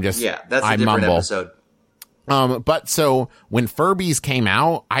 That's a different episode. But so when Furbys came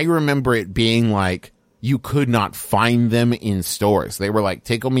out, I remember it being like, you could not find them in stores. They were like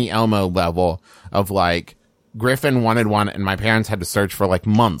Tickle Me Elmo level of like, Griffin wanted one and my parents had to search for like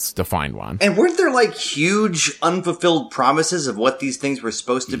months to find one. And weren't there like huge unfulfilled promises of what these things were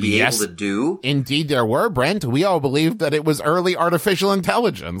supposed to be able to do? Indeed there were, Brent. We all believed that it was early artificial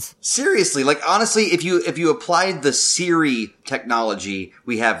intelligence. Seriously, like honestly, if you applied the Siri technology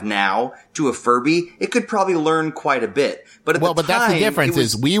we have now to a Furby, it could probably learn quite a bit. But that's the difference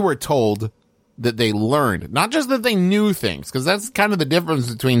is we were told that they learned, not just that they knew things, because that's kind of the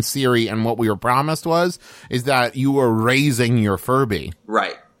difference between Siri and what we were promised is that you were raising your Furby.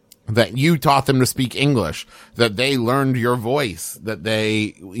 Right. that you taught them to speak English, that they learned your voice, that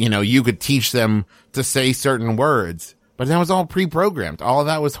they, you could teach them to say certain words. But that was all pre-programmed. All of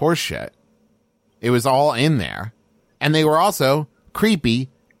that was horseshit. It was all in there. And they were also creepy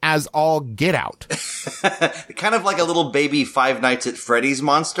as all get out. Kind of like a little baby Five Nights at Freddy's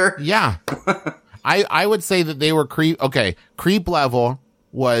monster. Yeah. I would say that they were creep. Okay. Creep level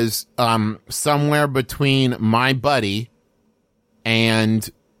was, somewhere between my buddy and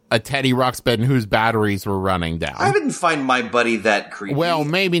a Teddy Ruxpin whose batteries were running down. I didn't find my buddy that creepy. Well,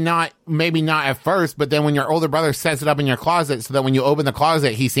 maybe not at first, but then when your older brother sets it up in your closet so that when you open the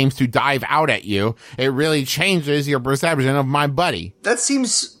closet, he seems to dive out at you, it really changes your perception of my buddy. That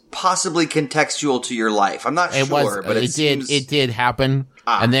seems possibly contextual to your life. I'm not sure, but it did happen.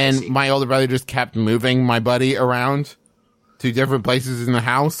 And then my older brother just kept moving my buddy around to different places in the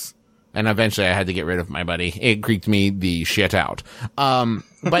house. And eventually I had to get rid of my buddy. It creeped me the shit out.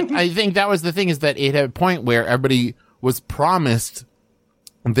 But I think that was the thing, is that it had a point where everybody was promised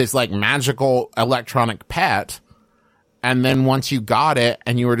this like magical electronic pet. And then once you got it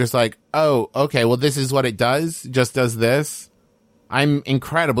and you were just like, oh, okay, well, this is what it does. It just does this. I'm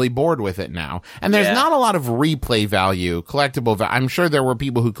incredibly bored with it now. And there's not a lot of replay value, collectible value. I'm sure there were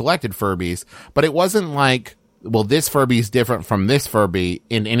people who collected Furbys, but it wasn't like, well, this Furby is different from this Furby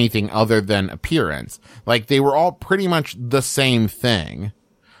in anything other than appearance. Like, they were all pretty much the same thing.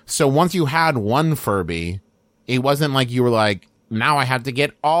 So once you had one Furby, it wasn't like you were like, now I have to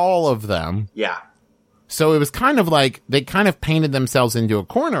get all of them. Yeah. So it was kind of like, they kind of painted themselves into a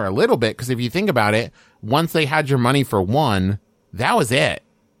corner a little bit, because if you think about it, once they had your money for one, that was it.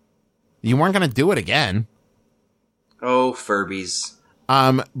 You weren't going to do it again. Oh, Furbies.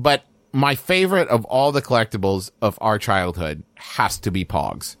 But my favorite of all the collectibles of our childhood has to be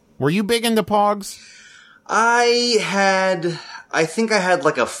Pogs. Were you big into Pogs? I think I had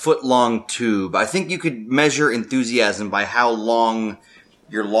like a foot-long tube. I think you could measure enthusiasm by how long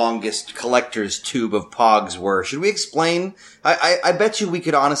your longest collector's tube of Pogs were. Should we explain? I bet you we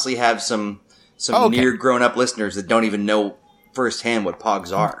could honestly have some near grown-up listeners that don't even know firsthand what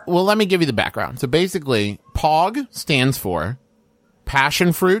Pogs are. Well, let me give you the background. So basically, Pog stands for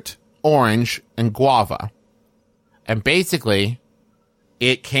passion fruit, orange, and guava. And basically,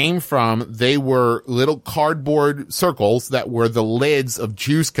 it came from, they were little cardboard circles that were the lids of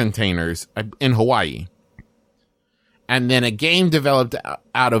juice containers in Hawaii. And then a game developed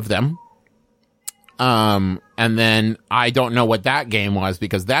out of them. And then I don't know what that game was,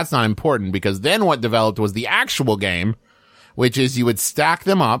 because that's not important, because then what developed was the actual game, which is you would stack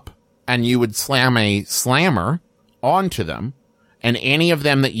them up and you would slam a slammer onto them. And any of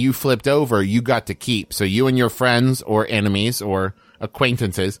them that you flipped over, you got to keep. So you and your friends or enemies or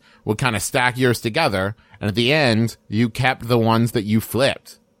acquaintances would kind of stack yours together. And at the end, you kept the ones that you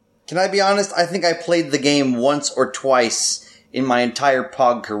flipped. Can I be honest? I think I played the game once or twice in my entire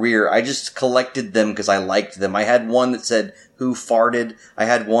Pog career. I just collected them because I liked them. I had one that said, "Who farted?" I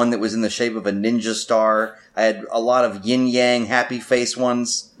had one that was in the shape of a ninja star. I had a lot of yin-yang happy face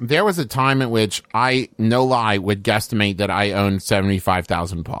ones. There was a time at which I, no lie, would guesstimate that I owned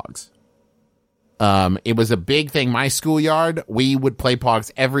 75,000 Pogs. It was a big thing. My schoolyard, we would play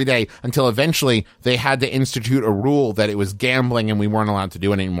Pogs every day until eventually they had to institute a rule that it was gambling and we weren't allowed to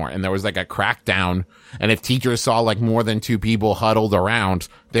do it anymore. And there was like a crackdown. And if teachers saw like more than two people huddled around,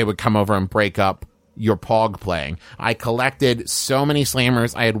 they would come over and break up your Pog playing. I collected so many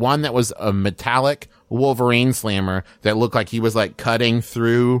slammers. I had one that was a metallic Wolverine slammer that looked like he was like cutting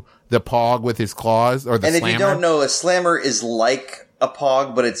through the Pog with his claws, or the slammer. And if you don't know, a slammer is like a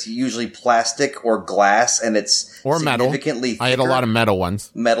Pog, but it's usually plastic or glass, and it's or significantly metal. thicker. I had a lot of metal ones.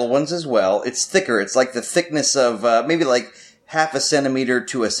 Metal ones as well. It's thicker. It's like the thickness of maybe like half a centimeter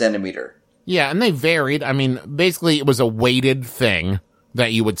to a centimeter. Yeah, and they varied. I mean, basically it was a weighted thing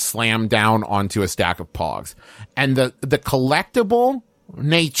that you would slam down onto a stack of Pogs. And the collectible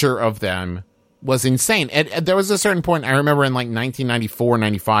nature of them was insane. And there was a certain point, I remember in like 1994,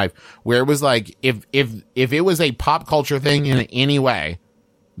 95, where it was like, if it was a pop culture thing in any way,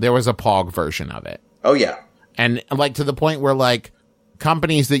 there was a Pog version of it. Oh yeah. And like to the point where like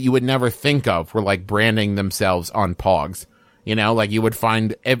companies that you would never think of were like branding themselves on Pogs. You know, like you would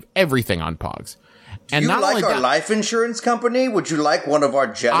find everything on Pogs. Do you like our life insurance company? Would you like one of our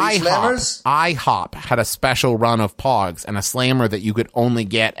jelly slammers? IHOP had a special run of Pogs and a slammer that you could only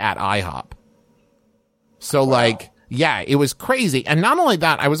get at IHOP. So, wow. Like, yeah, it was crazy. And not only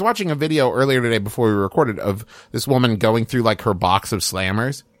that, I was watching a video earlier today before we recorded of this woman going through, like, her box of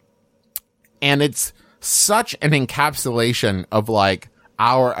slammers. And it's such an encapsulation of, like,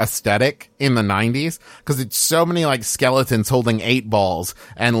 our aesthetic in the 90s, because it's so many like skeletons holding 8 balls,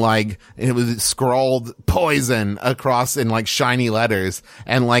 and like it was scrawled poison across in like shiny letters,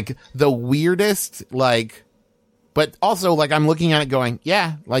 and like the weirdest, like, but also like I'm looking at it going,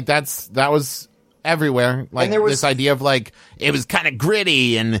 yeah, like that was everywhere. Like there was this idea of like it was kind of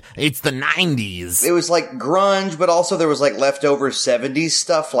gritty and it's the 90s. It was like grunge, but also there was like leftover 70s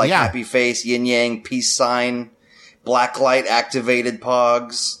stuff like Happy Face, Yin Yang, Peace Sign, Blacklight activated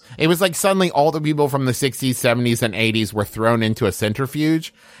Pogs. It was like suddenly all the people from the 60s, 70s, and 80s were thrown into a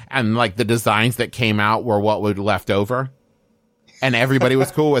centrifuge, and like the designs that came out were what was left over, and everybody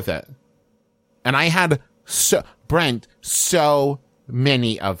was cool with it. And I had so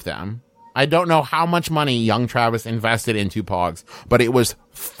many of them. I don't know how much money young Travis invested into Pogs, but it was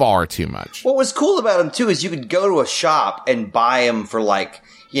far too much. What was cool about them, too, is you could go to a shop and buy them for, like,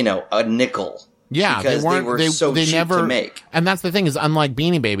 you know, a nickel. Yeah, because they were so cheap to make. And that's the thing is, unlike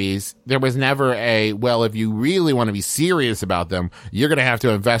Beanie Babies, there was never well, if you really want to be serious about them, you're going to have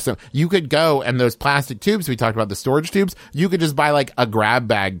to invest in. You could go, and those plastic tubes, we talked about the storage tubes, you could just buy, like, a grab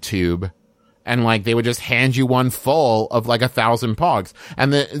bag tube. And like they would just hand you one full of like 1,000 Pogs.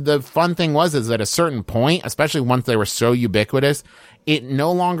 And the fun thing is at a certain point, especially once they were so ubiquitous, it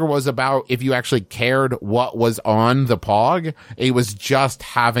no longer was about if you actually cared what was on the Pog. It was just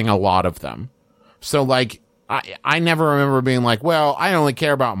having a lot of them. So like I never remember being like, well, I only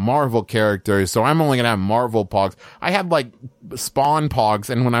care about Marvel characters, so I'm only gonna have Marvel Pogs. I had like Spawn Pogs,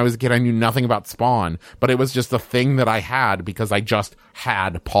 and when I was a kid I knew nothing about Spawn, but it was just a thing that I had because I just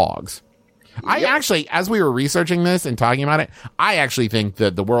had Pogs. I actually, as we were researching this and talking about it, I actually think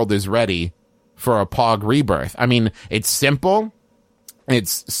that the world is ready for a Pog rebirth. I mean, it's simple,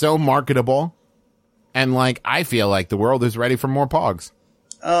 it's so marketable, and like, I feel like the world is ready for more Pogs.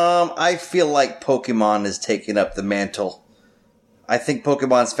 I feel like Pokemon is taking up the mantle. I think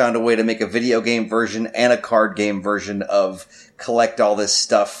Pokemon's found a way to make a video game version and a card game version of collect all this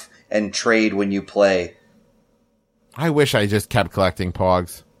stuff and trade when you play. I wish I just kept collecting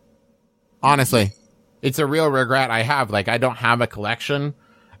Pogs. Honestly, it's a real regret I have. Like, I don't have a collection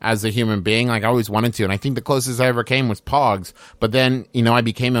as a human being. Like, I always wanted to. And I think the closest I ever came was Pogs. But then, you know, I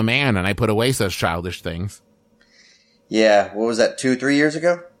became a man and I put away such childish things. Yeah. What was that, 2-3 years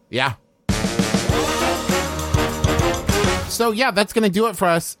ago? Yeah. So yeah, that's going to do it for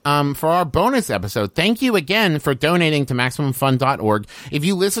us for our bonus episode. Thank you again for donating to MaxFunDrive.org. If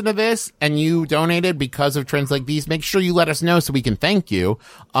you listen to this and you donated because of trends like these, make sure you let us know so we can thank you.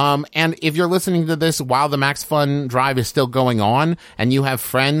 And if you're listening to this while the MaxFun Drive is still going on and you have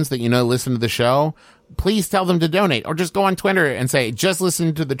friends that you know listen to the show, please tell them to donate, or just go on Twitter and say, just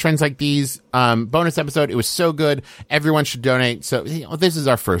listen to the Trends Like These bonus episode. It was so good. Everyone should donate. So you know, this is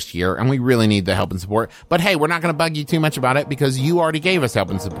our first year and we really need the help and support. But hey, we're not going to bug you too much about it because you already gave us help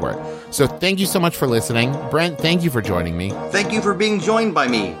and support. So thank you so much for listening. Brent, thank you for joining me. Thank you for being joined by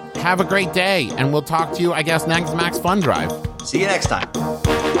me. Have a great day, and we'll talk to you, I guess, next Max Fun Drive. See you next time.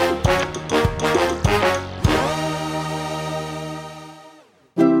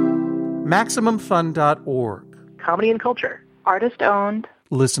 MaximumFun.org. Comedy and culture. Artist owned.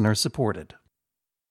 Listener supported.